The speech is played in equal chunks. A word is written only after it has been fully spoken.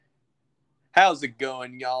How's it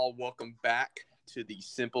going, y'all? Welcome back to the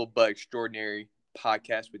Simple but Extraordinary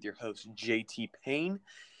podcast with your host, JT Payne.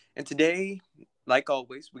 And today, like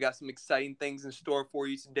always, we got some exciting things in store for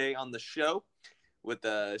you today on the show with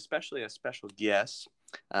especially a special guest.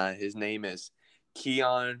 His name is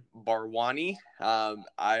Kiaan Bharwani.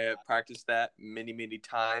 I have practiced that many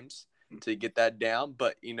times to get that down,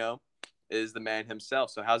 but, is the man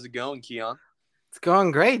himself. So how's it going, Kiaan? It's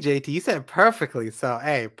going great, JT. You said it perfectly. So,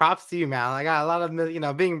 hey, props to you, man. I got a lot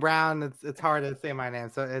of, being brown. It's hard to say my name,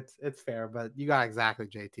 so it's fair. But you got exactly,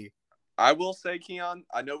 JT. I will say, Keon,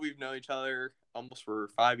 I know we've known each other almost for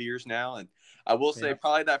 5 years now, and I will say Yep.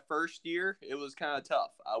 probably that first year it was kind of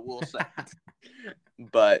tough. I will say,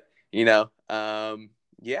 but yeah.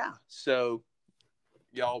 So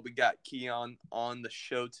y'all, we got Keon on the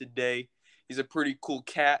show today. He's a pretty cool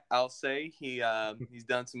cat, I'll say. He's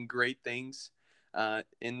done some great things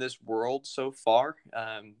in this world so far.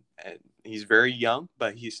 And he's very young,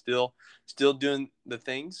 but he's still doing the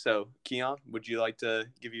things. So, Keon, would you like to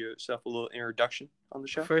give yourself a little introduction on the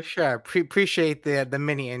show? For sure. Appreciate the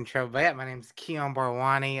mini intro. But yeah, my name is Kiaan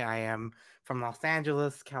Barwani. I am from Los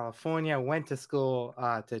Angeles, California. Went to school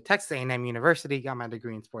to Texas A&M University. Got my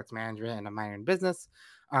degree in sports management and a minor in business.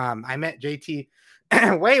 I met JT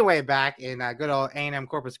way back in good old A&M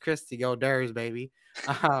Corpus Christi. Go Durs, baby.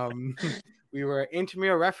 Um, we were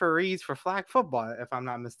intramural referees for flag football, if I'm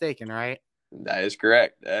not mistaken, right? That is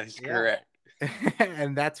correct. That is Yeah. correct.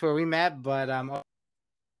 And that's where we met. But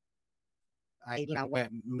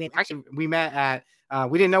we met at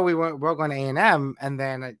we didn't know we were going to A&M, and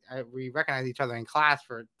then we recognized each other in class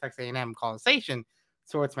for Texas A&M conversation,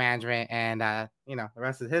 sports management, and the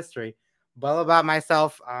rest is history. But about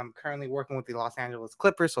myself, I'm currently working with the Los Angeles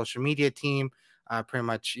Clippers social media team, pretty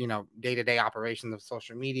much day-to-day operations of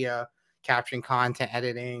social media, capturing content,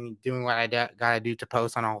 editing, doing what I gotta do to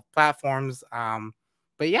post on all platforms.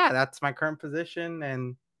 But yeah, that's my current position,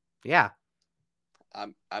 and yeah.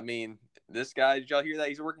 I mean, this guy, did y'all hear that?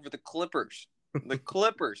 He's working for the Clippers. The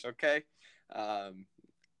Clippers, okay? Um,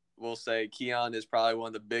 we'll say Keon is probably one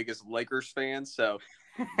of the biggest Lakers fans. So,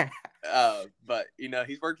 but,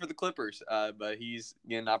 he's working for the Clippers, but he's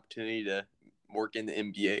getting an opportunity to work in the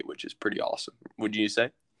NBA, which is pretty awesome. Would you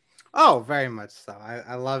say? Oh, very much so.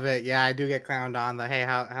 I love it. Yeah, I do get clowned on the hey,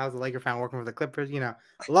 how's a Laker fan working for the Clippers?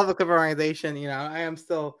 Love the Clipper organization. I am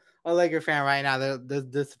still a Laker fan right now. They're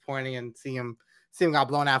disappointing and seeing got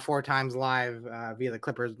blown out 4 times live via the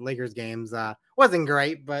Clippers Lakers games. Wasn't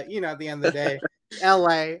great, but at the end of the day,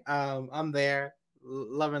 LA, I'm there,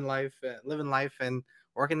 loving life, living life, and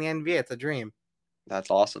working the NBA. It's a dream. That's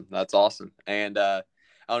awesome. That's awesome. And I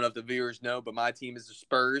don't know if the viewers know, but my team is the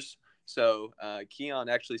Spurs. So Keon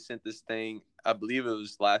actually sent this thing. I believe it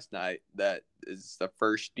was last night. That is the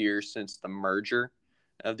first year since the merger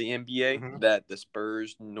of the NBA Mhm. that the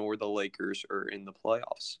Spurs nor the Lakers are in the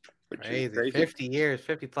playoffs, which is Crazy, crazy. 50 years,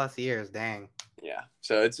 50+ years. Dang. Yeah.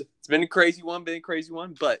 So it's been a crazy one,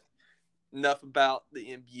 But enough about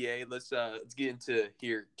the NBA. Let's get into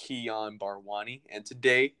here Kiaan Bharwani. And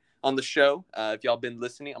today on the show, if y'all been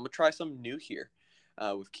listening, I'm gonna try something new here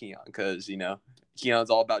with Kiaan because Keon's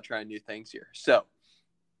all about trying new things here. So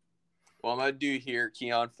what I'm gonna do here,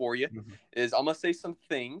 Keon, for you Mhm. is I'm gonna say some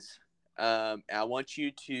things. I want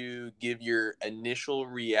you to give your initial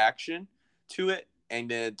reaction to it,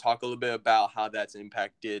 and then talk a little bit about how that's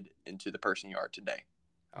impacted into the person you are today.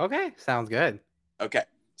 Okay, sounds good. Okay,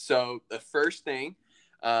 so the first thing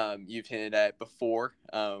you've hinted at before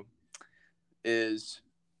is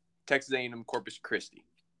Texas A&M Corpus Christi.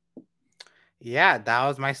 Yeah, that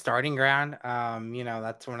was my starting ground.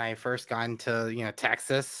 That's when I first got into,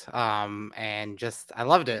 Texas. And just I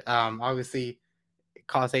loved it. Obviously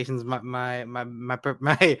College Station's my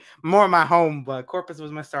more my home, but Corpus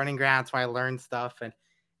was my starting ground. That's where I learned stuff, and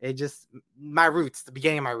it just my roots, the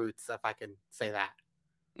beginning of my roots, if I could say that.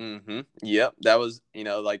 Mm-hmm. Yep, that was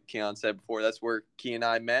like Keon said before. That's where Key and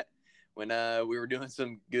I met when we were doing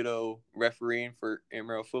some good old refereeing for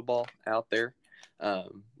Amarillo football out there.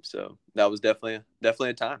 So that was definitely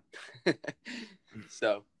a time.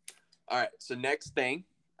 So all right. So next thing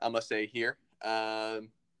I'm gonna say here,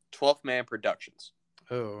 12th Man Productions.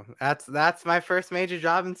 Oh, that's my first major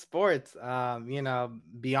job in sports.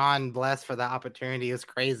 Beyond blessed for the opportunity is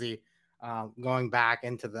crazy. Going back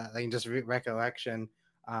into the like just recollection.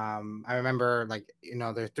 I remember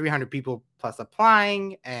there's 300 people plus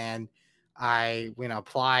applying, and I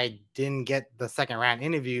applied, didn't get the second round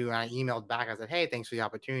interview, and I emailed back. I said, "Hey, thanks for the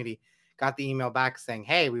opportunity." Got the email back saying,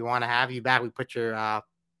 "Hey, we want to have you back. We put your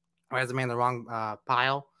resume in the wrong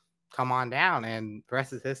pile. Come on down." And the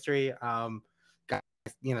rest is history.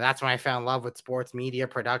 that's when I fell in love with sports media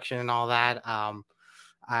production and all that.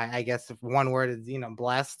 I guess if one word is,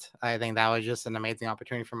 blessed. I think that was just an amazing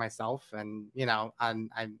opportunity for myself. And,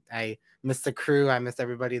 I missed the crew. I missed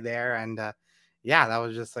everybody there. And, yeah, that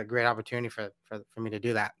was just a great opportunity for me to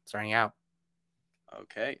do that starting out.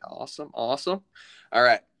 Okay, awesome, awesome. All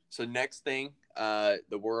right, so next thing,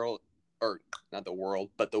 the world, or not the world,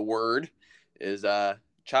 but the word is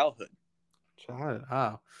childhood. Childhood.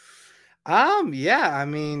 Oh. Yeah, I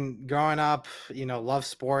mean, growing up, love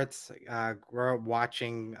sports, grew up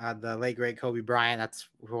watching the late great Kobe Bryant. That's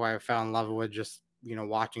who I fell in love with, just,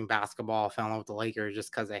 watching basketball, fell in love with the Lakers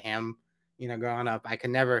just because of him. Growing up, I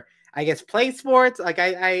could never, I guess, play sports. Like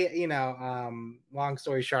long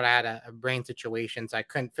story short, I had a brain situation, so I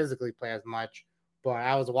couldn't physically play as much, but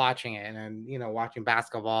I was watching it and, watching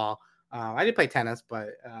basketball. I did play tennis, but,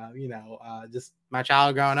 just my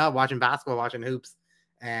child growing up, watching basketball, watching hoops.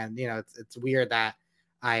 And it's weird that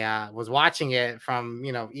I was watching it from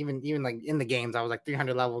even like in the games I was like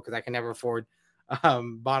 300 level because I can never afford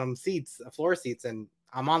bottom seats, floor seats, and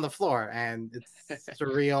I'm on the floor and it's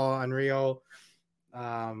surreal, unreal.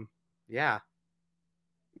 Yeah.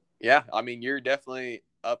 Yeah, I mean, you're definitely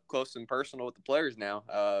up close and personal with the players now.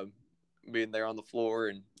 Being there on the floor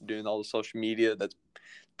and doing all the social media, that's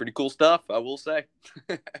pretty cool stuff, I will say.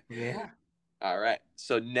 Yeah. All right.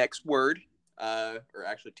 So next word, or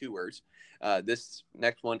actually two words. This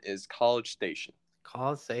next one is College Station.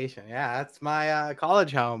 College Station. Yeah, that's my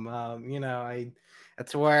college home. I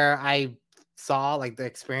that's where I saw like the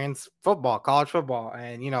experience football, college football,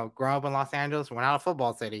 and growing up in Los Angeles, we're not a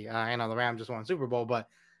football city. The Rams just won Super Bowl, but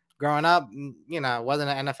growing up,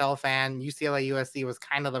 wasn't an NFL fan. UCLA USC was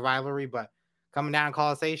kind of the rivalry, but coming down to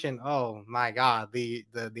College Station, oh my God, the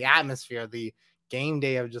atmosphere, the game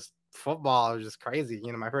day of just football was just crazy.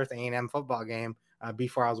 My first A&M football game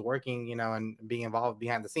before I was working, and being involved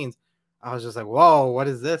behind the scenes. I was just like, whoa, what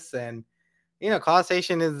is this? And College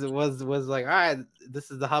Station was like, all right,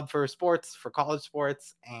 this is the hub for sports, for college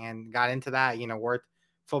sports, and got into that. Worked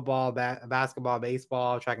football, basketball,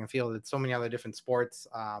 baseball, track and field. It's so many other different sports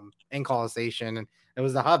in College Station, and it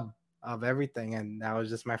was the hub of everything. And that was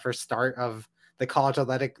just my first start of the college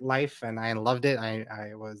athletic life, and I loved it.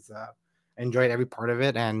 I was enjoyed every part of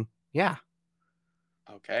it, and yeah.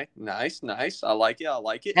 Okay, nice, nice. I like it. I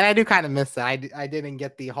like it. And I do kind of miss that. I didn't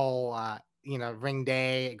get the whole, ring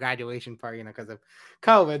day graduation part, because of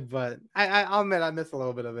COVID. But I'll admit I miss a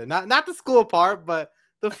little bit of it. Not the school part, but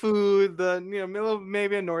the food,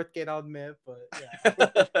 maybe a Northgate. I'll admit, but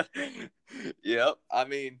yeah. Yep. I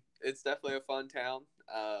mean, it's definitely a fun town.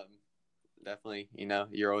 Definitely,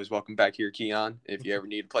 you're always welcome back here, Kiaan. If you ever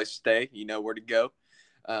need a place to stay, you know where to go.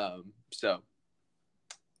 So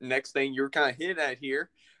next thing you're kind of hitting at here,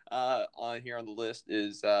 on the list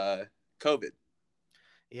is COVID.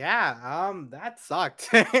 Yeah, that sucked.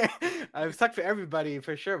 It sucked for everybody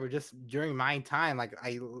for sure, but just during my time, like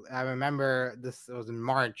I remember this. It was in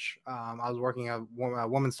March. I was working a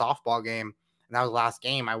women's softball game, and that was the last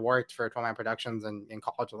game I worked for 12 Man Productions and in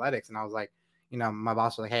college athletics. And I was like, my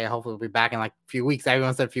boss was like, "Hey, hopefully we'll be back in like a few weeks."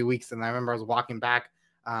 Everyone said a few weeks, and I remember I was walking back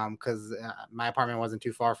because my apartment wasn't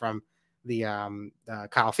too far from the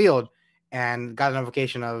Kyle Field, and got a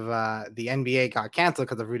notification of the NBA got canceled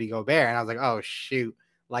because of Rudy Gobert, and I was like, "Oh shoot."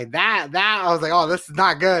 Like that I was like, oh, this is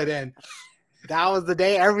not good. And that was the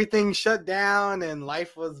day everything shut down and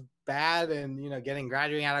life was bad. And getting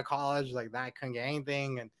graduating out of college like that, I couldn't get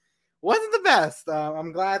anything and wasn't the best.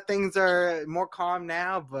 I'm glad things are more calm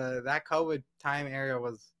now, but that COVID time area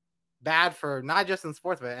was bad for not just in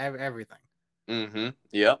sports but everything. Mm-hmm.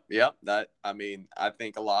 Yep. Yep. I mean, I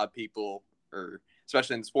think a lot of people, or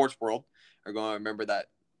especially in the sports world, are going to remember that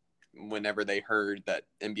whenever they heard that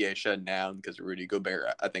NBA shut down because of Rudy Gobert.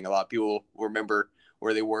 I think a lot of people will remember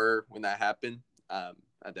where they were when that happened. I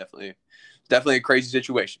definitely a crazy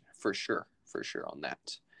situation for sure on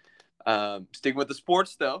that. Sticking with the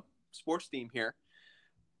sports though, sports theme here.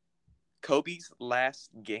 Kobe's last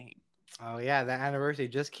game. Oh yeah, that anniversary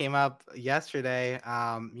just came up yesterday.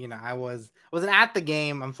 I wasn't at the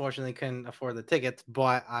game, unfortunately couldn't afford the tickets,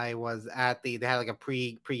 but I was at they had like a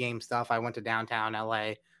pre-game stuff. I went to downtown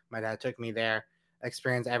LA. My dad took me there,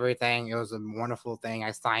 experienced everything. It was a wonderful thing.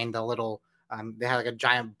 I signed a little they had like a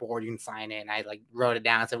giant board you can sign it, and I like wrote it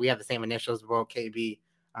down. I said we have the same initials, wrote KB,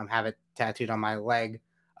 have it tattooed on my leg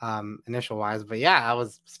initial wise. But yeah, I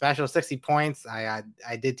was special. 60 points. I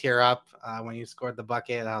did tear up when you scored the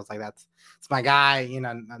bucket. I was like, it's my guy.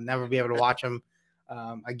 I'll never be able to watch him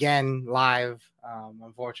again live,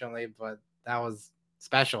 unfortunately. But that was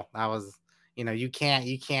special. That was, you can't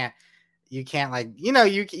you can't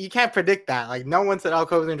you can't predict that. Like no one said, "Oh,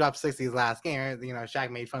 Kobe's gonna drop 60 his last game." Shaq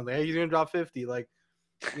made fun like, "Hey, he's gonna drop 50." Like,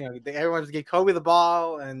 everyone just gave Kobe the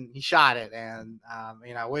ball and he shot it. And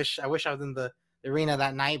I wish I was in the arena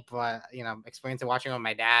that night, but experiencing watching with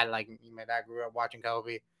my dad. Like my dad grew up watching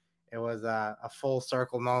Kobe. It was a full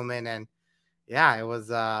circle moment, and yeah, it was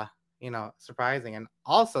surprising. And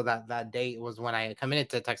also that date was when I committed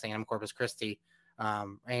to Texas A&M Corpus Christi.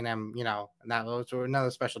 A&M, and that was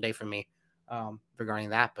another special day for me regarding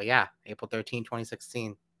that. But yeah, April 13,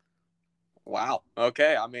 2016. Wow.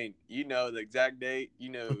 Okay. I mean, the exact date. You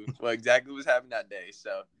know what exactly was happening that day.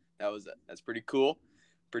 So that's pretty cool.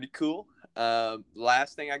 Pretty cool.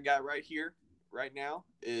 Last thing I got right here, right now,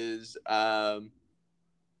 is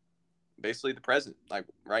basically the present. Like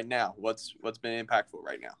right now, what's been impactful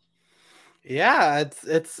right now? Yeah,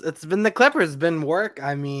 it's been the Clippers, it's been work.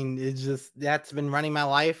 I mean, it's just that's been running my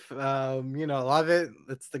life. Love it.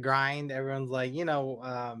 It's the grind. Everyone's like,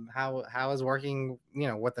 how is working,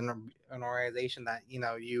 with an organization that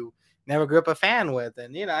you never grew up a fan with,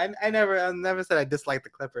 and I never said I dislike the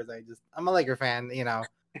Clippers. I'm a Laker fan,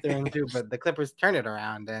 through and through, but the Clippers turned it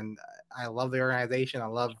around, and I love the organization. I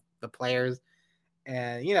love the players,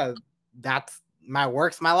 and that's my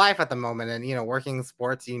life at the moment. And working in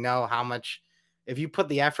sports, how much if you put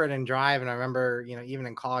the effort and drive. And I remember even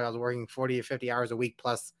in college I was working 40 to 50 hours a week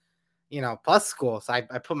plus plus school, so I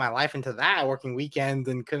put my life into that, working weekends,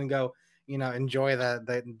 and couldn't go enjoy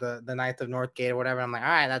the nights of Northgate or whatever. I'm like, all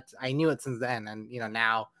right, I knew it since then. And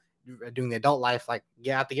now doing the adult life, like,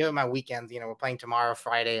 yeah, I have to give it my weekends. We're playing tomorrow,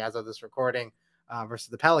 Friday, as of this recording, versus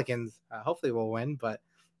the Pelicans. Hopefully we'll win, but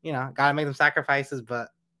gotta make some sacrifices. But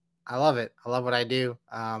I love it. I love what I do.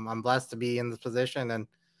 I'm blessed to be in this position, and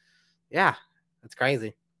yeah, it's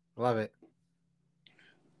crazy. Love it.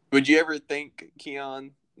 Would you ever think,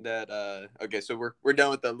 Kiaan, that okay, so we're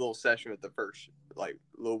done with the little session with the first like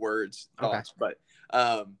little words, Okay. thoughts, but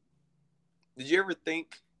did you ever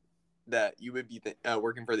think that you would be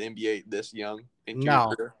working for the NBA this young into your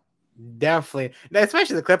No, career? definitely.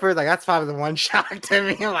 Especially the Clippers. Like that's probably the one shock to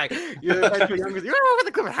me. I'm like, you're the youngest. You're over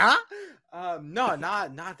the Clippers, huh? No,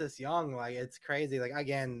 not this young. Like it's crazy. Like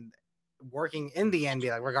again, working in the NBA,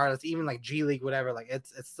 like regardless, even like G League, whatever. Like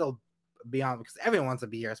it's still beyond, because everyone wants to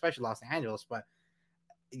be here, especially Los Angeles. But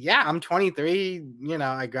yeah, I'm 23.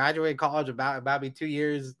 I graduated college about be 2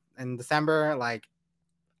 years in December. Like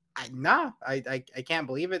I can't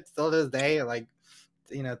believe it still to this day. Like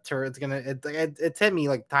it's hit me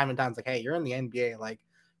like time and time. It's like, hey, you're in the NBA. Like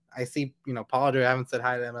I see, Paul George, I haven't said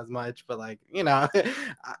hi to him as much, but like,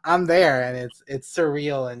 I'm there, and it's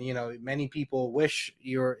surreal. And many people wish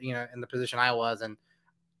you're in the position I was, and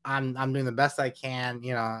I'm doing the best I can,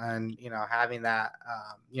 and having that,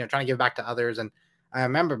 trying to give back to others. And I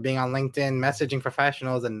remember being on LinkedIn, messaging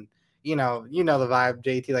professionals, and the vibe,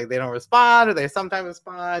 JT, like they don't respond, or they sometimes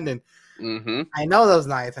respond, and Mm-hmm. I know those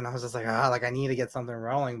nights, and I was just like, oh, like I need to get something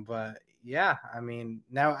rolling. But yeah, I mean,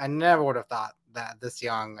 no, I never would have thought that this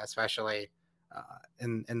young, especially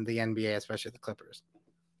in the NBA, especially the Clippers.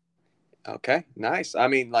 Okay, nice. I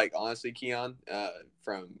mean, like honestly, Kiaan,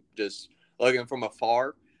 from just looking from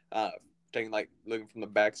afar, uh, taking like looking from the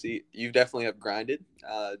back seat, you definitely have grinded,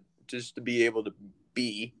 just to be able to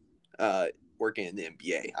be, uh, working in the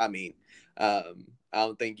NBA. I mean, I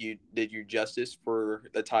don't think you did you justice for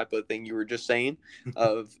the type of thing you were just saying,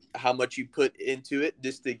 of how much you put into it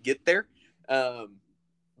just to get there. Um,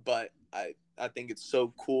 but I think it's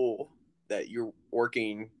so cool that you're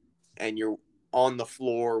working and you're on the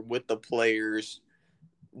floor with the players,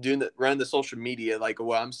 running the social media, like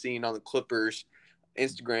what I'm seeing on the Clippers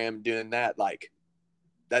Instagram, doing that. Like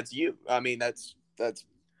that's you. I mean, that's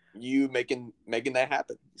you making that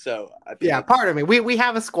happen. So I think Yeah, it's part of me. We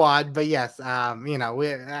have a squad, but yes, we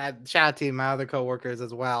shout out to my other coworkers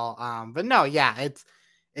as well. But no, yeah,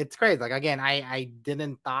 it's crazy. Like again, I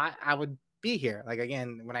didn't thought I would be here. Like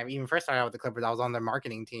again, when I even first started out with the Clippers, I was on their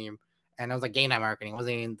marketing team, and it was like game night marketing. It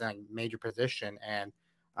wasn't even like major position. And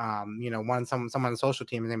someone on the social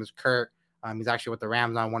team, his name is Kurt. He's actually with the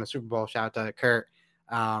Rams now, won a Super Bowl. Shout out to Kurt.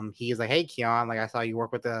 He's like, hey Kiaan, like I saw you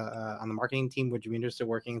work with the on the marketing team. Would you be interested in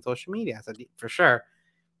working in social media? I said, for sure.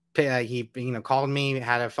 He called me,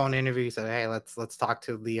 had a phone interview. He said, hey, let's talk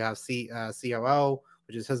to the COO,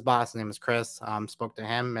 which is his boss. His name is Chris. Spoke to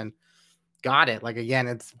him and got it. Like again,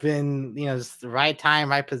 it's been just the right time,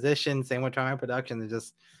 right position. Same with my production. It's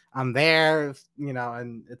just I'm there,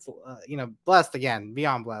 and it's blessed again,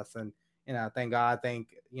 beyond blessed. And thank God, thank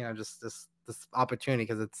just this opportunity,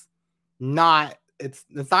 because it's not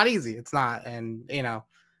easy. It's not. And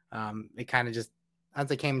it kind of just,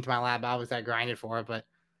 as it came into my lab, obviously I grinded for it, but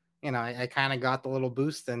I kind of got the little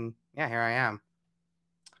boost, and yeah, here I am.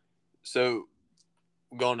 So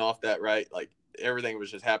going off that, right? Like everything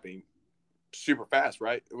was just happening super fast,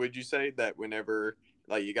 right? Would you say that whenever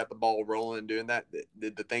like you got the ball rolling doing that,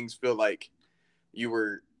 did the things feel like you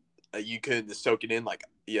were you couldn't soak it in like,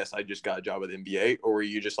 yes, I just got a job with NBA, or were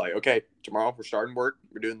you just like, okay, tomorrow we're starting work,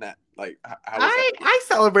 we're doing that? Like how was that I for you? I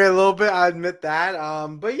celebrate a little bit. I admit that.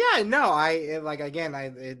 But yeah, no, like again,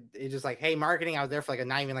 it just like, hey, marketing. I was there for like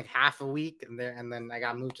not even like half a week, and then I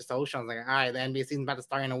got moved to social. I was like, all right, the NBA season's about to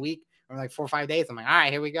start in a week or like 4 or 5 days. I'm like, all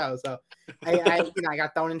right, here we go. So I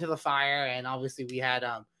got thrown into the fire, and obviously we had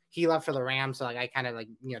he left for the Rams, so like I kind of like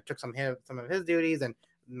took some of his duties, and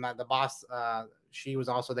the boss she was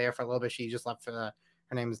also there for a little bit. She just left for her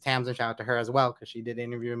name is Tamsin. Shout out to her as well because she did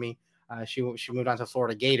interview me. She moved on to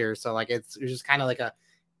Florida Gators, so like it's just kind of like a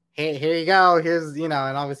hey, here you go, here's and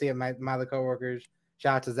obviously my other coworkers.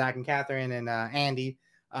 Shout out to Zach and Catherine and Andy.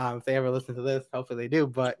 If they ever listen to this, hopefully they do.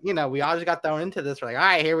 But we all just got thrown into this. We're like, all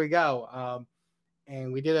right, here we go.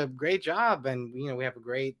 And we did a great job, and we have a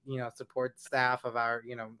great support staff of our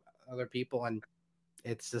other people, and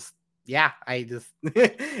it's just yeah, I just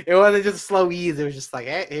it wasn't just slow ease. It was just like,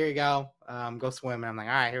 hey, here you go, go swim. And I'm like,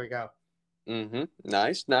 all right, here we go.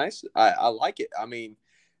 Nice, nice. I like it. I mean,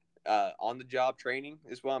 on the job training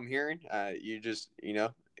is what I'm hearing. You just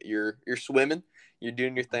you're swimming, you're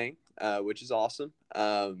doing your thing, which is awesome.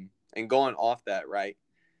 And going off that, right?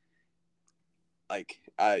 Like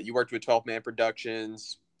you worked with 12 Man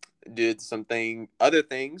Productions, did other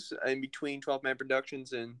things in between 12 Man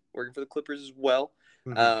Productions and working for the Clippers as well.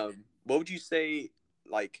 Mm-hmm. What would you say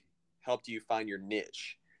like helped you find your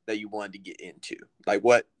niche that you wanted to get into? Like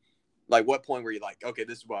what point were you like, okay,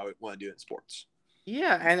 this is what I want to do in sports?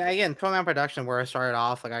 Yeah, and again, film production where I started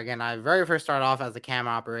off, like again, I very first started off as a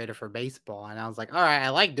camera operator for baseball, and I was like, all right, I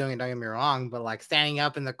like doing it, don't get me wrong, but like standing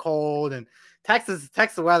up in the cold and Texas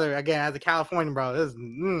weather again as a Californian bro, this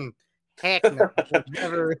is heck no,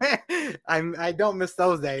 never. I don't miss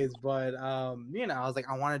those days, but I was like,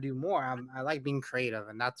 I want to do more. I like being creative,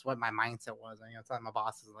 and that's what my mindset was. And telling my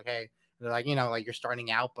bosses like, hey, they're like, like you're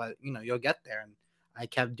starting out, but you'll get there, and I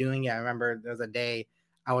kept doing it. I remember there was a day.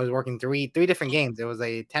 I was working three different games. It was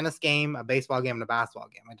a tennis game, a baseball game, and a basketball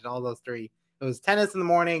game. I did all those three. It was tennis in the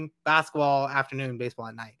morning, basketball afternoon, baseball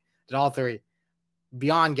at night. Did all three.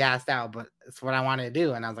 Beyond gassed out, but it's what I wanted to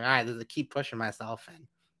do. And I was like, all right, this is keep pushing myself. And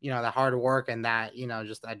the hard work and that,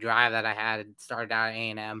 just that drive that I had started out at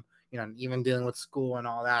A&M, even dealing with school and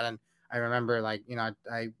all that. And I remember like,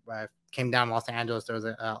 I came down to Los Angeles. There was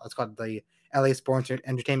it's called the LA Sports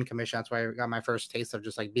Entertainment Commission. That's where I got my first taste of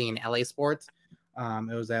just like being in LA sports.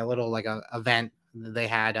 It was a little like a event they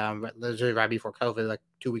had literally right before COVID, like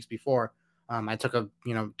 2 weeks before. I took told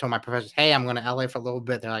my professors, hey, I'm going to LA for a little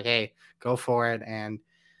bit. They're like, hey, go for it. And,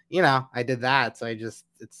 I did that. So I just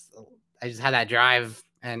had that drive,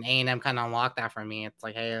 and A&M kind of unlocked that for me. It's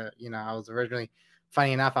like, hey, I was originally,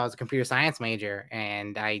 funny enough, I was a computer science major,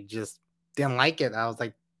 and I just didn't like it. I was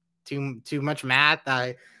like too much math.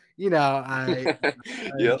 I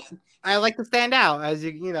Yep. I like to stand out, as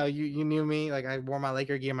you knew me. Like I wore my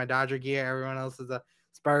Laker gear, my Dodger gear. Everyone else is a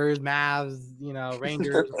Spurs, Mavs,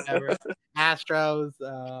 Rangers, whatever, Astros.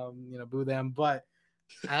 Boo them. But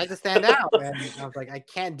I like to stand out, and I was like, I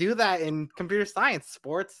can't do that in computer science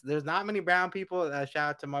sports. There's not many brown people. Shout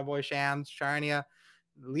out to my boy Shams Charnia,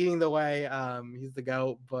 leading the way. He's the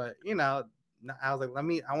goat. But I was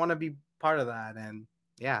like, I want to be part of that, and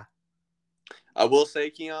yeah. I will say,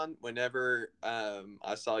 Kiaan, whenever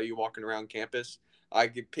I saw you walking around campus, I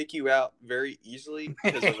could pick you out very easily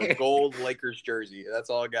because of a gold Lakers jersey. That's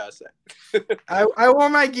all I gotta say. I wore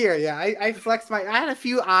my gear. Yeah, I flexed my. I had a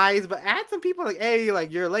few eyes, but I had some people like, hey,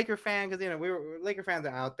 like you're a Laker fan because we were Laker fans are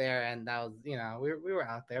out there, and that was we were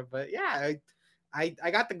out there. But yeah,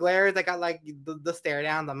 I got the glares. I got like the stare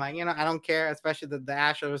downs. I'm like, I don't care, especially the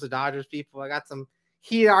Astros versus Dodgers people. I got some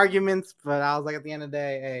heated arguments, but I was like, at the end of the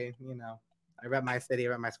day, hey, I rep my city,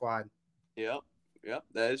 I rep my squad. Yep, yep,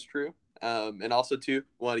 that is true. And also too,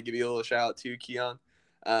 want to give you a little shout out to Kiaan.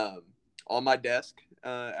 Um, on my desk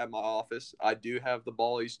at my office, I do have the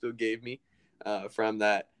ball you still gave me from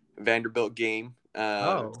that Vanderbilt game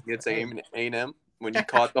Oh, against hey. A&M when you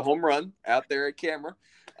caught the home run out there at camera.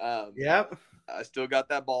 Um, Yep. I still got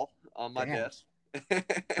that ball on my Damn. desk.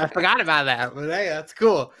 I forgot about that, but hey, that's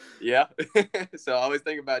cool. Yeah. So I always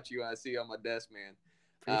think about you when I see you on my desk, man.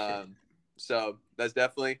 Appreciate it. So that's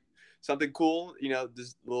definitely something cool,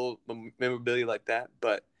 this little memorabilia like that.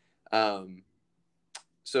 But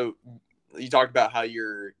so you talked about how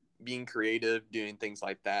you're being creative, doing things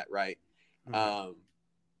like that, right? Mm-hmm. Um,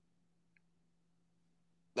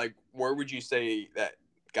 like, where would you say that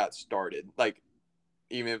got started? Like,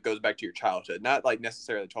 even if it goes back to your childhood, not like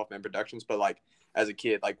necessarily 12-man productions, but like as a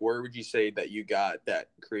kid, like where would you say that you got that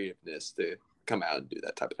creativeness to come out and do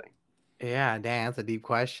that type of thing? Yeah, damn, that's a deep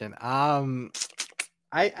question. Yeah,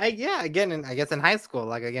 again, I guess in high school,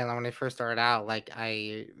 like again, when I first started out, like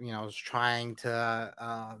was trying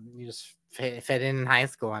to you just fit in high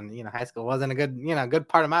school, and high school wasn't a good, good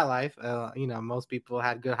part of my life. Most people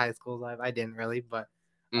had good high school life. I didn't really, but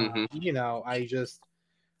Mm-hmm.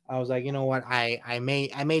 I was like, you know what, I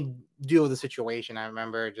may deal with the situation. I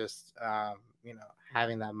remember just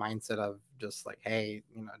having that mindset of just like, hey,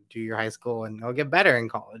 do your high school and it'll get better in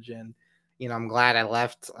college. And I'm glad I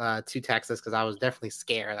left to Texas because I was definitely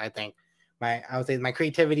scared. I think I would say my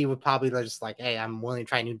creativity would probably just like, hey, I'm willing to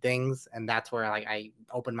try new things, and that's where like I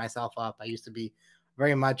opened myself up. I used to be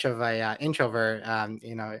very much of a introvert. I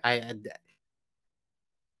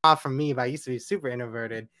off from me, but I used to be super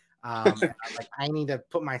introverted. And I was like, I need to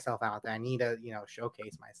put myself out there. I need to,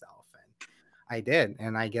 showcase myself. And I did.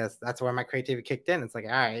 And I guess that's where my creativity kicked in. It's like, all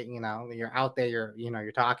right, you're out there,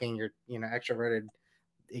 you're talking, you're, extroverted.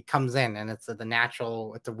 It comes in, and it's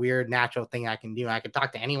it's a weird natural thing I can do. I can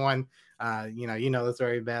talk to anyone. The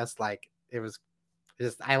very best. Like it was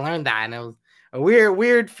just, I learned that, and it was a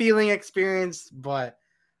weird feeling experience, but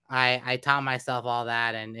I taught myself all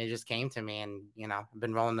that, and it just came to me, and I've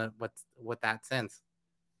been rolling with that since.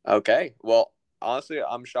 Okay. Well, honestly,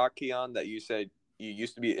 I'm shocked, Kiaan, that you said you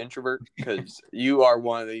used to be an introvert because you are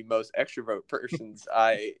one of the most extrovert persons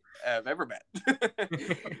I have ever met.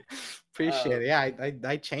 Appreciate um, it. Yeah,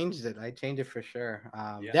 I changed it. I changed it for sure.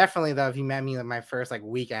 yeah. Definitely though, if you met me in my first like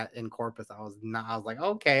week in Corpus, I was like,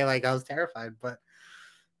 okay, like I was terrified, but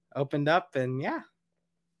opened up, and yeah.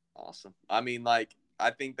 Awesome. I mean, like, I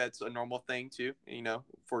think that's a normal thing too,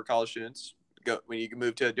 for college students. Go when you can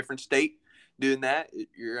move to a different state, doing that,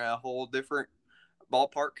 you're in a whole different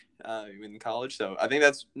ballpark in college. So I think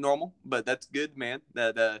that's normal, but that's good, man,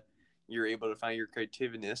 that you're able to find your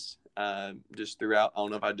creativeness just throughout. I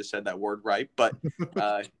don't know if I just said that word right, but me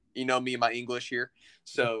and my English here.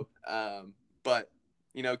 So, but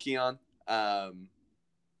Kiaan, um,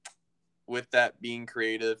 with that being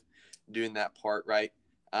creative, doing that part right.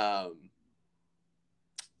 Um,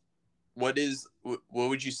 what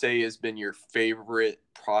would you say has been your favorite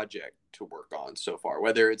project to work on so far?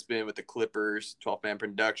 Whether it's been with the Clippers, 12-man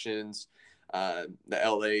productions, the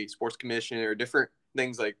LA Sports Commission, or different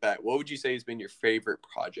things like that. What would you say has been your favorite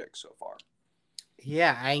project so far?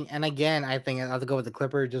 Yeah, and again, I think I'll have to go with the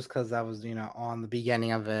Clipper just because I was, on the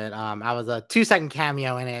beginning of it. I was a 2-second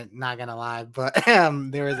cameo in it, not gonna lie, but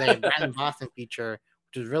there was a Brandon Boston feature,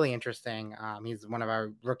 which was really interesting. He's one of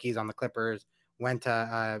our rookies on the Clippers. Went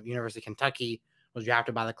to University of Kentucky, was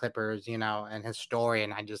drafted by the Clippers, and his story,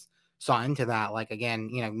 and I just saw into that. Like again,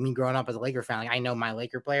 me growing up as a Laker fan, like I know my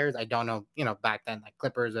Laker players. I don't know, back then like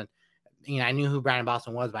Clippers, and I knew who Brandon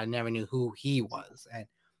Boston was, but I never knew who he was. And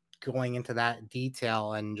going into that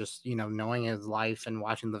detail and just knowing his life and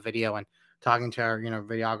watching the video and talking to our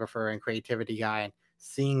videographer and creativity guy and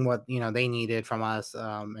seeing what they needed from us,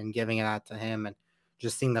 and giving that to him, and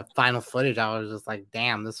just seeing the final footage, I was just like,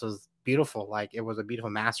 damn, this was beautiful. Like it was a beautiful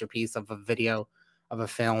masterpiece of a video, of a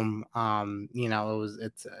film. It's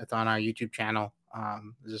on our YouTube channel.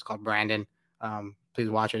 It's just called Brandon. Please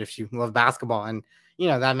watch it if you love basketball. And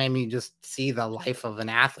that made me just see the life of an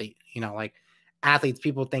athlete. Like athletes,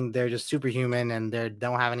 people think they're just superhuman and they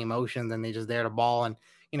don't have any emotions and they just there to ball and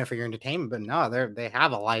for your entertainment. But no, they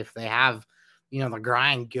have a life. They have the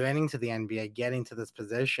grind, getting to the NBA, getting to this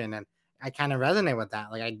position. And I kind of resonate with that.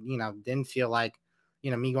 Like I didn't feel like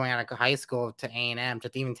me going out of high school to A&M to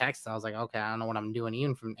even Texas. I was like, okay, I don't know what I'm doing.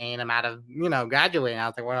 Even from A&M out of graduating, I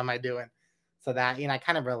was like, what am I doing? So that I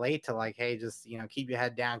kind of relate to like, hey, just keep your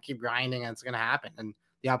head down, keep grinding, and it's gonna happen. And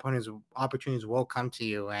the opportunities will come to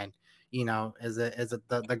you. And is it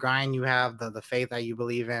the grind you have, the faith that you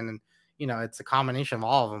believe in, and it's a combination of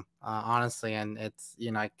all of them, honestly. And it's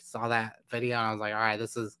I saw that video and I was like, all right,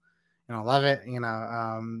 this is love it,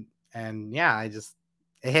 and yeah, it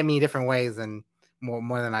hit me different ways and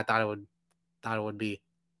more than I thought it would be.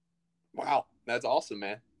 Wow, that's awesome,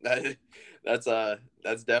 man.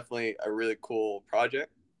 That's definitely a really cool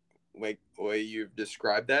project. Way you've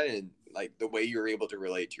described that, and like the way you're able to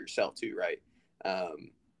relate to yourself too, right?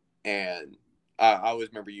 Um, and I always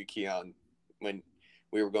remember you, Kiaan, when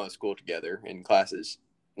we were going to school together in classes.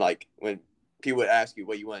 Like when people would ask you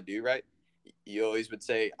what you want to do, right? You always would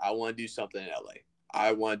say, "I want to do something in LA.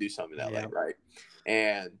 I want to do something in LA," Yeah. right?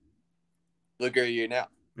 And look at you now.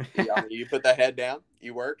 You put that head down,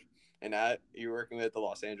 you work, and now you're working with the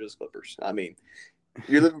Los Angeles Clippers. I mean,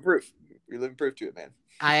 You're living proof. You're living proof to it, man.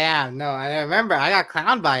 I am. No, I remember I got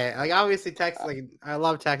clowned by it. Like obviously Texas, Uh, like I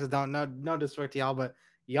love Texas. Don't no disrespect to y'all, but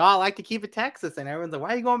y'all like to keep it Texas, and everyone's like,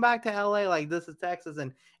 why are you going back to LA? Like this is Texas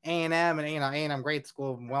and A&M, and A&M great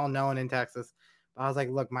school, well known in Texas. But I was like,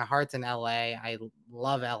 look, my heart's in LA. I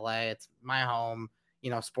love LA. It's my home.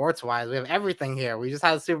 Sports wise, we have everything here. We just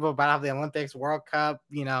had the Super Bowl, but I have the Olympics, World Cup.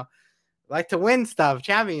 Like to win stuff,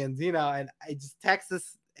 champions. And I just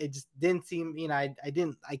Texas. It just didn't seem. I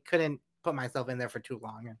couldn't put myself in there for too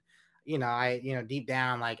long. And deep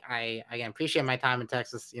down, like I again appreciate my time in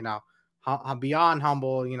Texas. I'm beyond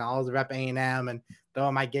humble. I was rep A&M and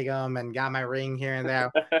throwing my gig 'em and got my ring here and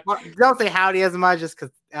there. Well, don't say howdy as much just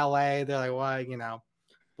because LA. They're like what.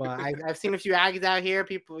 But I've seen a few Aggies out here.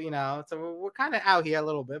 People, so we're kind of out here a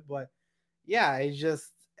little bit. But yeah, it's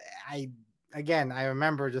just I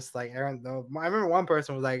remember just like Aaron. Though I remember one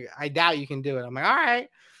person was like, "I doubt you can do it." I'm like, "All right,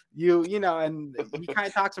 and he kind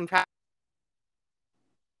of talked some trash.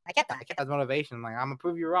 I kept that. I kept that motivation. I'm like, I'm gonna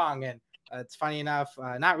prove you wrong. And it's funny enough,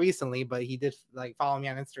 not recently, but he did like follow me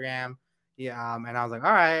on Instagram. Yeah, and I was like,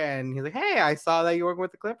 all right. And he's like, hey, I saw that you're working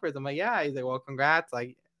with the Clippers. I'm like, yeah. He's like, well, congrats.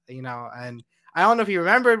 Like, and I don't know if he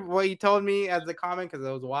remembered what he told me as a comment because it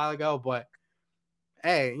was a while ago, but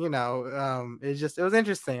hey, it was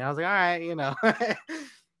interesting. I was like, all right.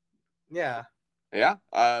 Yeah. Yeah.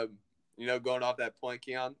 Going off that point,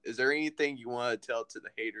 Kiaan, is there anything you want to tell to the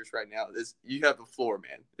haters right now? You have the floor,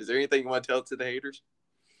 man. Is there anything you want to tell to the haters?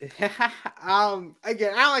 Again, I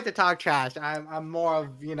don't like to talk trash. I'm more of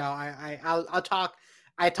I'll talk.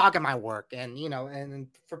 I talk in my work, and and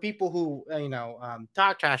for people who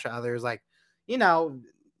talk trash to others, like you know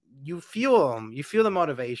you feel them, you feel the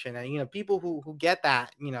motivation, and people who get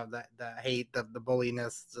that, the hate, the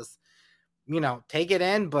bulliness, just take it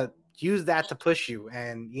in, but use that to push you.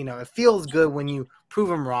 And it feels good when you prove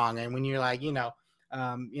them wrong, and when you're like,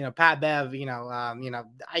 Pat Bev,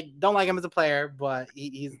 I don't like him as a player, but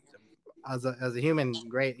he's as a human,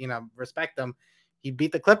 great, respect him. He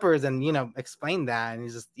beat the Clippers and explained that, and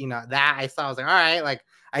he's just that I saw. I was like, all right, like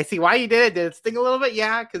I see why you did it. Did it sting a little bit?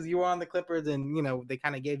 Yeah, because you were on the Clippers, and they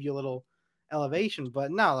kind of gave you a little elevation.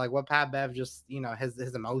 But no, like what Pat Bev just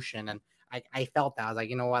his emotion, and I felt that. I was like,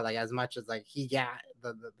 you know what, like as much as like he got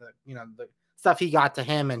the stuff he got to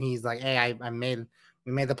him, and he's like, hey,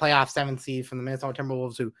 we made the playoff 7th seed from the Minnesota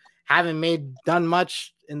Timberwolves, who haven't done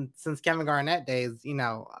much since Kevin Garnett days.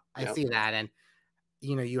 I Yep. see that, and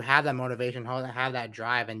you have that motivation, have that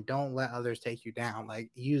drive, and don't let others take you down. Like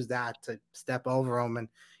use that to step over them,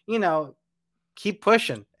 and keep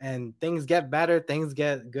pushing. And things get better, things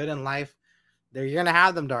get good in life. You're gonna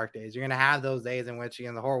have them dark days. You're gonna have those days in which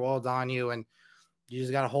the whole world's on you, and you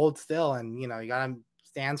just gotta hold still, and you gotta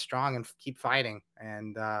stand strong and keep fighting,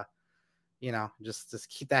 and just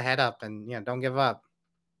keep that head up, and don't give up.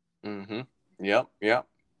 Mm-hmm. Yep. Yep.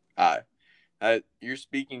 You're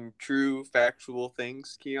speaking true, factual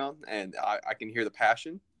things, Kiaan, and I can hear the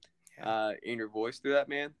passion in your voice through that,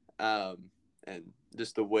 man. And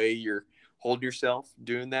just the way you're holding yourself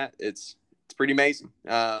doing that, it's pretty amazing.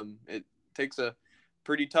 It takes a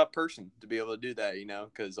pretty tough person to be able to do that,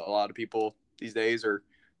 because a lot of people these days are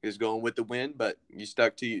just going with the wind, but you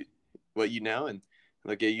stuck to what you know, and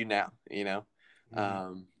look at you now,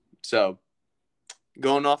 So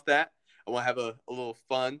going off that, I want to have a little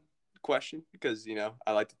fun question because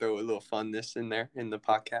I like to throw a little funness in there in the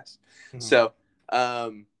podcast. Mm-hmm. So,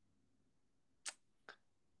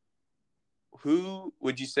 who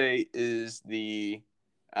would you say is the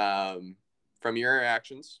from your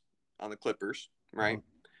interactions on the Clippers, right?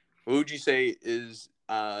 Mm-hmm. Who would you say is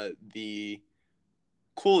the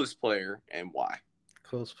coolest player and why?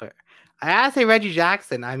 Coolest player. I gotta say Reggie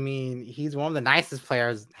Jackson. I mean, he's one of the nicest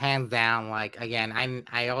players, hands down. Like again,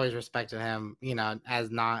 I always respected him,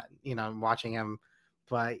 as not, watching him,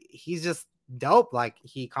 but he's just dope. Like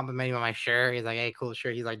he complimented me on my shirt. He's like, hey, cool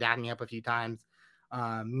shirt. He's like dapping me up a few times.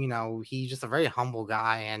 He's just a very humble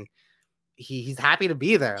guy, and he's happy to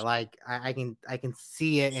be there. Like I can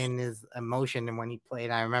see it in his emotion. And when he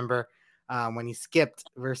played, I remember when he skipped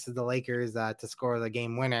versus the Lakers to score the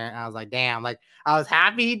game winner. And I was like, damn, like I was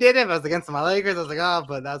happy he did it. But I was against my Lakers. I was like, oh,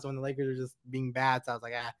 but that's when the Lakers were just being bad. So I was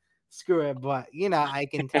like, screw it. But I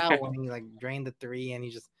can tell when he like drained the three, and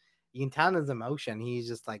you can tell in his emotion. He's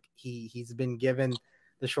just like he's been given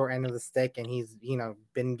the short end of the stick, and he's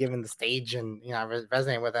been given the stage, and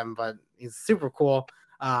resonate with him. But he's super cool.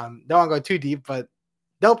 Don't want to go too deep, but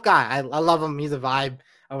dope guy. I love him. He's a vibe.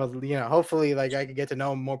 I was, hopefully like I could get to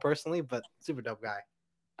know him more personally, but super dope guy.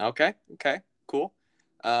 Okay, cool.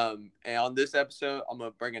 And on this episode, I'm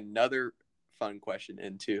gonna bring another fun question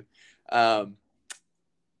into.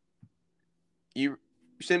 you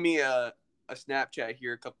sent me a Snapchat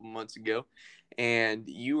here a couple months ago, and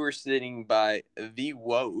you were sitting by the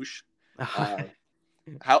Woj. Uh,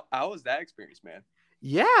 how was that experience, man?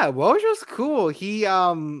 Yeah, Woj was cool. He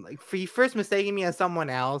first mistaken me as someone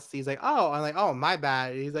else. He's like, "Oh," I'm like, "Oh, my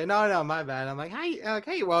bad." He's like, "No, no, my bad." I'm like, "Hey,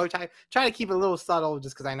 hey, Woj." I try to keep it a little subtle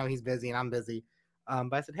just because I know he's busy and I'm busy.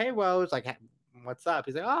 But I said, "Hey, Woj, like, what's up?"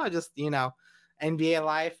 He's like, "Oh, just NBA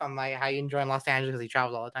life." I'm like, "How you enjoying Los Angeles?" Because he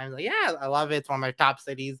travels all the time. He's like, "Yeah, I love it. It's one of my top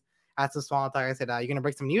cities." That's a small talk. I said, "You gonna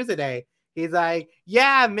break some news today?" He's like,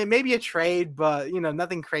 "Yeah, maybe a trade, but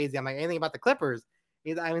nothing crazy." I'm like, "Anything about the Clippers?"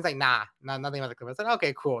 He's like, nah, nothing about the Clippers. I said,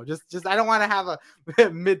 okay, cool. Just I don't want to have a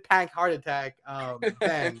mid-pack heart attack.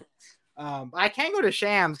 Then I can go to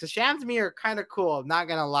Shams because Shams and me are kind of cool. Not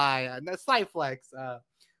gonna lie, a slight flex.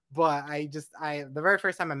 But the very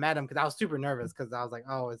first time I met him, because I was super nervous because I was like,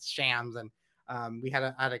 oh, it's Shams, and we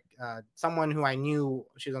had someone who I knew.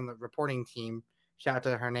 She was on the reporting team. Shout out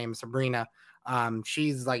to her name, Sabrina.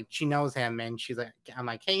 She's like, she knows him, and she's like, I'm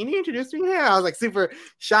like, hey, can you introduce me to him? I was like super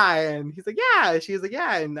shy, and he's like, yeah. She's like,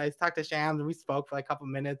 yeah. And I talked to Shams, and we spoke for like a couple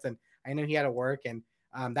minutes, and I knew he had to work, and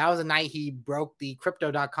that was the night he broke the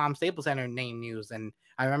crypto.com Staples Center name news. And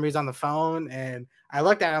I remember he's on the phone, and I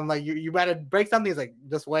looked at him like, you better break something. He's like,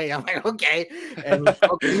 just wait. I'm like, okay. And he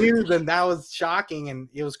broke the news, and that was shocking, and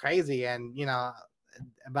it was crazy. And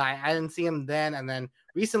but I didn't see him then. And then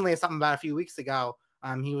recently, something about a few weeks ago,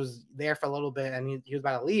 he was there for a little bit, and he was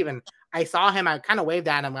about to leave, and I saw him. I kind of waved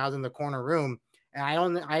at him when I was in the corner room, and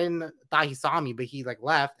I didn't thought he saw me, but he like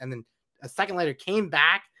left, and then a second later came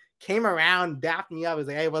around, dapped me up. He was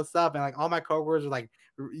like, "Hey, what's up?" And like all my coworkers were like,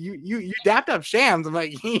 "You dapped up Shams." I'm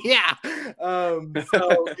like, "Yeah."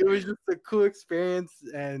 So it was just a cool experience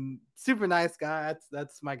and super nice guy.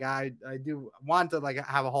 That's my guy. I do want to like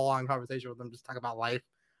have a whole long conversation with him, just talk about life.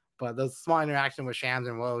 But the small interaction with Shams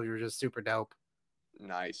and Woj were just super dope.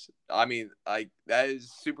 Nice. I mean, like that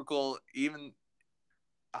is super cool. Even,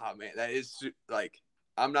 oh man, that is like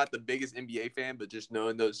I'm not the biggest NBA fan, but just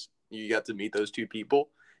knowing those you got to meet those two people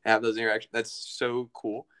and have those interactions, that's so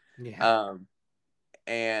cool. Yeah.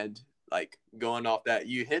 And like going off that,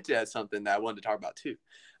 you hinted at something that I wanted to talk about too.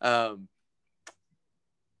 Um,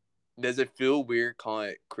 does it feel weird calling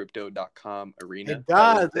it crypto.com arena? It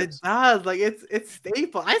does. It does. Like it's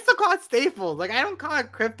Staples. I still call it Staples. Like I don't call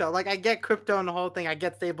it crypto. Like I get crypto and the whole thing. I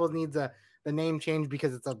get Staples needs the name change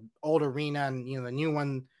because it's a old arena, and the new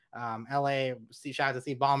one, LA. Shout out to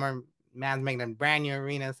Steve Ballmer. Man's making a brand new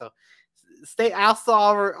arena. So I'll still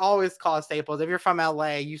always call it Staples. If you're from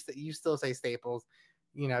LA, you still say Staples.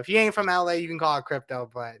 If you ain't from LA, you can call it crypto.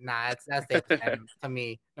 But nah, that's Staples to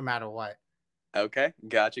me, no matter what. Okay,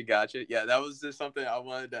 gotcha. Yeah, that was just something I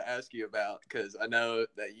wanted to ask you about because I know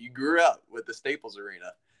that you grew up with the Staples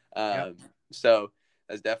Arena. Yep. So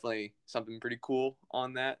that's definitely something pretty cool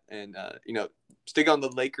on that. And stick on the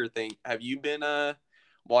Laker thing. Have you been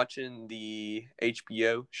watching the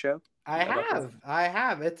HBO show? I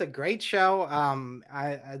have. It's a great show.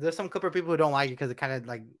 There's some Clipper people who don't like it because it kind of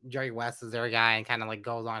like Jerry West is their guy and kind of like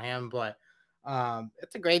goes on him, but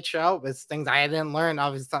it's a great show. It's things I didn't learn.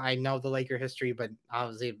 Obviously, I know the Laker history, but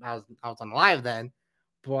obviously I was on live then.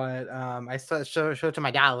 But I showed it to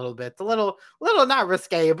my dad a little bit. It's a little not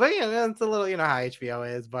risque, but it's a little how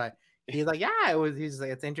HBO is. But he's like, yeah, it was. He's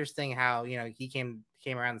like, it's interesting how he came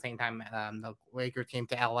around the same time the Lakers came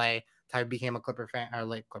to LA. I became a Clipper fan or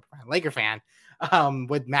Laker fan,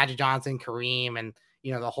 with Magic Johnson, Kareem, and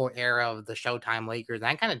the whole era of the Showtime Lakers.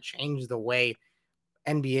 And that kind of changed the way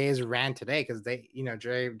NBA's ran today because they,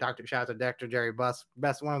 shout out to Dr. Jerry Buss,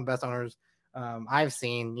 one of the best owners I've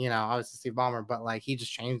seen. Obviously Steve Ballmer, but like he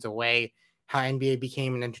just changed the way how NBA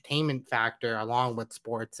became an entertainment factor along with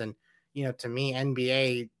sports. And to me,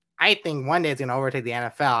 NBA, I think one day it's gonna overtake the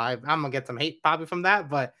NFL. I'm gonna get some hate probably from that,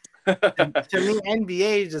 but to me,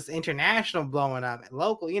 NBA is just international blowing up.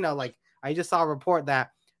 Local, like I just saw a report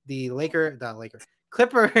that the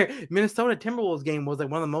Clipper Minnesota Timberwolves game was like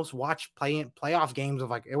one of the most watched playoff games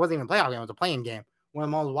of like it wasn't even a playoff game, it was a playing game. One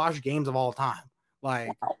of the most watched games of all time.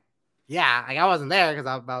 Like, yeah, like I wasn't there because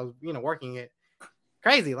I was working it.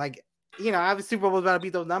 Crazy. Like, I was Super Bowl about to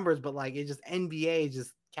beat those numbers, but like it just NBA is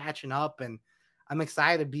just catching up, and I'm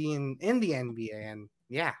excited to be in the NBA. And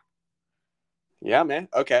yeah. Yeah, man.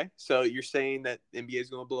 Okay, so you're saying that NBA is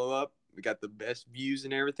going to blow up? We got the best views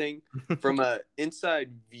and everything. From a inside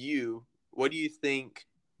view, what do you think?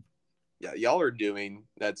 Yeah, y'all are doing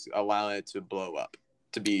that's allowing it to blow up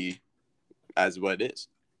to be as what it is.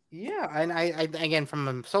 Yeah, and I again from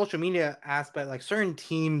a social media aspect, like certain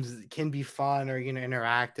teams can be fun or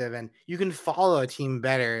interactive, and you can follow a team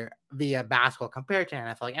better via basketball compared to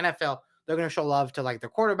NFL. Like NFL, they're going to show love to like the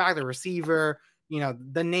quarterback, the receiver,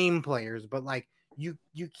 the name players. But like you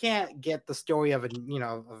can't get the story of a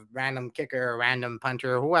random kicker, a random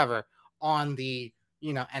punter, or whoever on the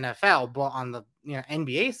NFL, but on the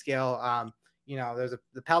NBA scale, there's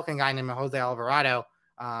the Pelican guy named Jose Alvarado.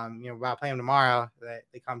 About playing him tomorrow,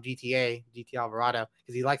 they call him GT Alvarado,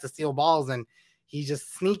 because he likes to steal balls and he's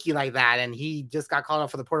just sneaky like that. And he just got called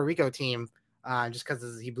up for the Puerto Rico team just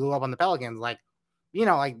because he blew up on the Pelicans. Like,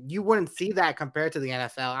 like you wouldn't see that compared to the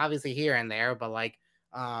NFL, obviously here and there, but like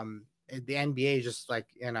the NBA is just like,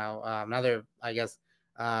 another, I guess,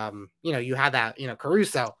 you had that,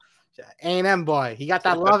 Caruso, A&M boy, he got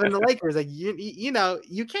that love in the Lakers. Like, you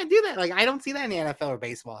can't do that. Like, I don't see that in the NFL or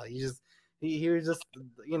baseball. He was just,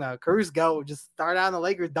 Caruso just start out in the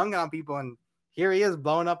Lakers dunking on people, and here he is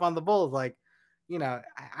blowing up on the Bulls. Like,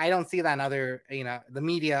 I don't see that in other, the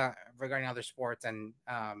media regarding other sports, and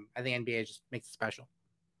I think NBA just makes it special.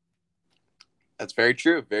 That's very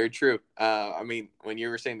true. Very true. I mean, when you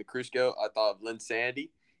were saying the Crusoe, I thought of Lynn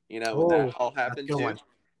Sandy, when that all happened too.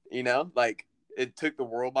 Like, it took the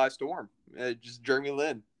world by storm. Just Jeremy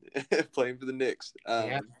Lin playing for the Knicks.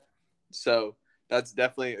 So that's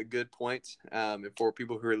definitely a good point. And for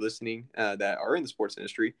people who are listening that are in the sports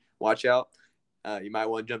industry, watch out. You might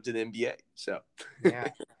want to jump to the NBA. So, yeah.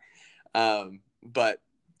 But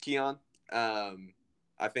Kiaan,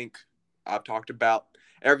 I think I've talked about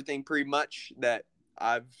everything pretty much that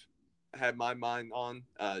I've had my mind on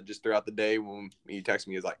just throughout the day. When you text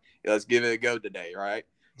me, it's like, hey, let's give it a go today, right?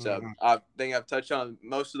 So I think I've touched on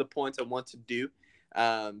most of the points I want to do.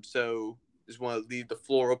 So just want to leave the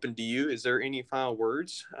floor open to you. Is there any final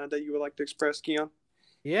words that you would like to express, Kiaan?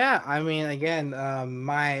 Yeah, I mean, again,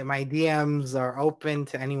 my DMs are open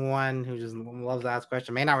to anyone who just loves to ask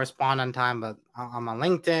questions. May not respond on time, but I'm on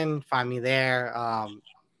LinkedIn. Find me there.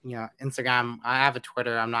 Instagram. I have a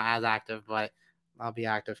Twitter. I'm not as active, but I'll be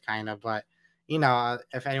active kind of. But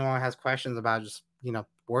if anyone has questions about just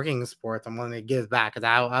working in sports, I'm willing to give back, because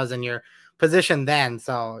I was in your position then.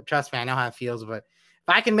 So trust me, I know how it feels. But if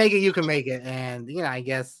I can make it, you can make it. And I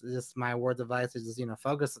guess just my words of advice is just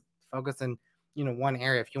focus in one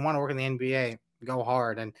area. If you want to work in the NBA, go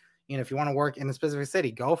hard. And if you want to work in a specific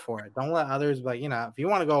city, go for it. Don't let others. But if you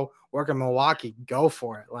want to go work in Milwaukee, go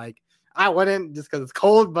for it. Like, I wouldn't, just because it's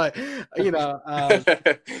cold, but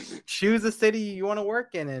choose a city you want to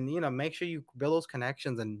work in, and make sure you build those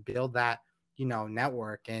connections and build that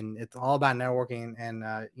network. And it's all about networking. And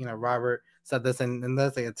Robert said this in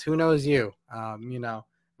this, it's who knows you.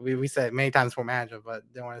 We said it many times for management, but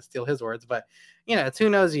don't want to steal his words. But it's who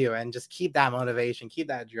knows you, and just keep that motivation, keep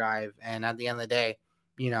that drive, and at the end of the day,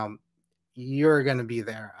 you're gonna be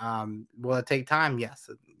there. Will it take time? Yes.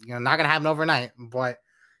 Not gonna happen overnight, but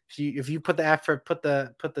if you put the effort, put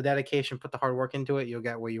the dedication, put the hard work into it, you'll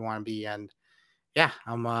get where you want to be. And yeah,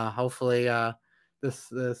 I'm hopefully this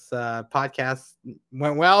podcast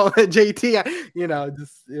went well. JT,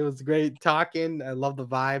 it was great talking. I love the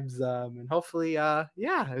vibes, and hopefully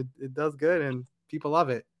it does good and people love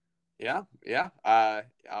it. Yeah. I've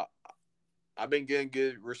been getting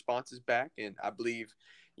good responses back, and I believe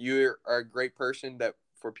you are a great person that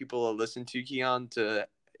for people to listen to, Kiaan. To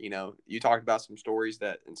you talked about some stories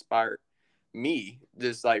that inspired me,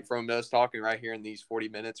 just like from us talking right here in these 40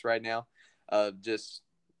 minutes right now, just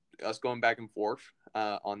us going back and forth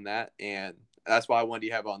on that. And that's why I wanted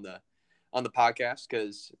to have on the podcast,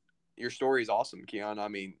 because your story is awesome, Kiaan. I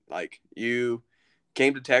mean, like, you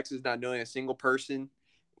came to Texas not knowing a single person,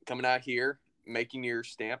 coming out here, making your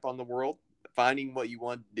stamp on the world, finding what you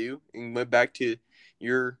wanted to do, and went back to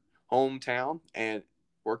your hometown and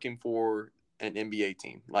working for an NBA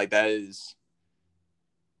team. Like, that is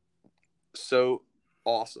so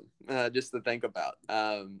awesome just to think about.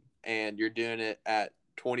 And you're doing it at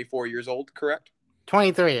 24 years old, correct?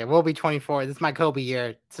 23. It will be 24. This is my Kobe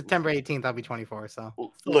year. September 18th, I'll be 24. So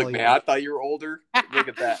look, man, I thought you were older. Look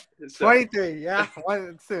at that. So, 23. Yeah,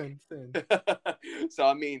 soon. So,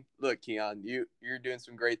 I mean, look, Kiaan, you're doing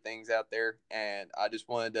some great things out there, and I just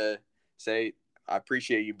wanted to say I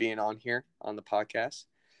appreciate you being on here on the podcast.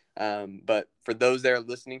 But for those that are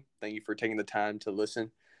listening, thank you for taking the time to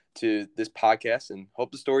listen to this podcast, and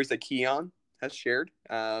hope the stories that Kiaan has shared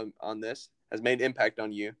on this has made an impact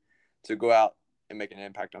on you to go out and make an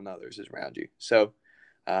impact on others around you. So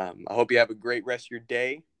I hope you have a great rest of your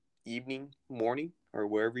day, evening, morning, or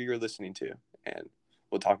wherever you're listening to, and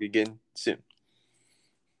we'll talk again soon.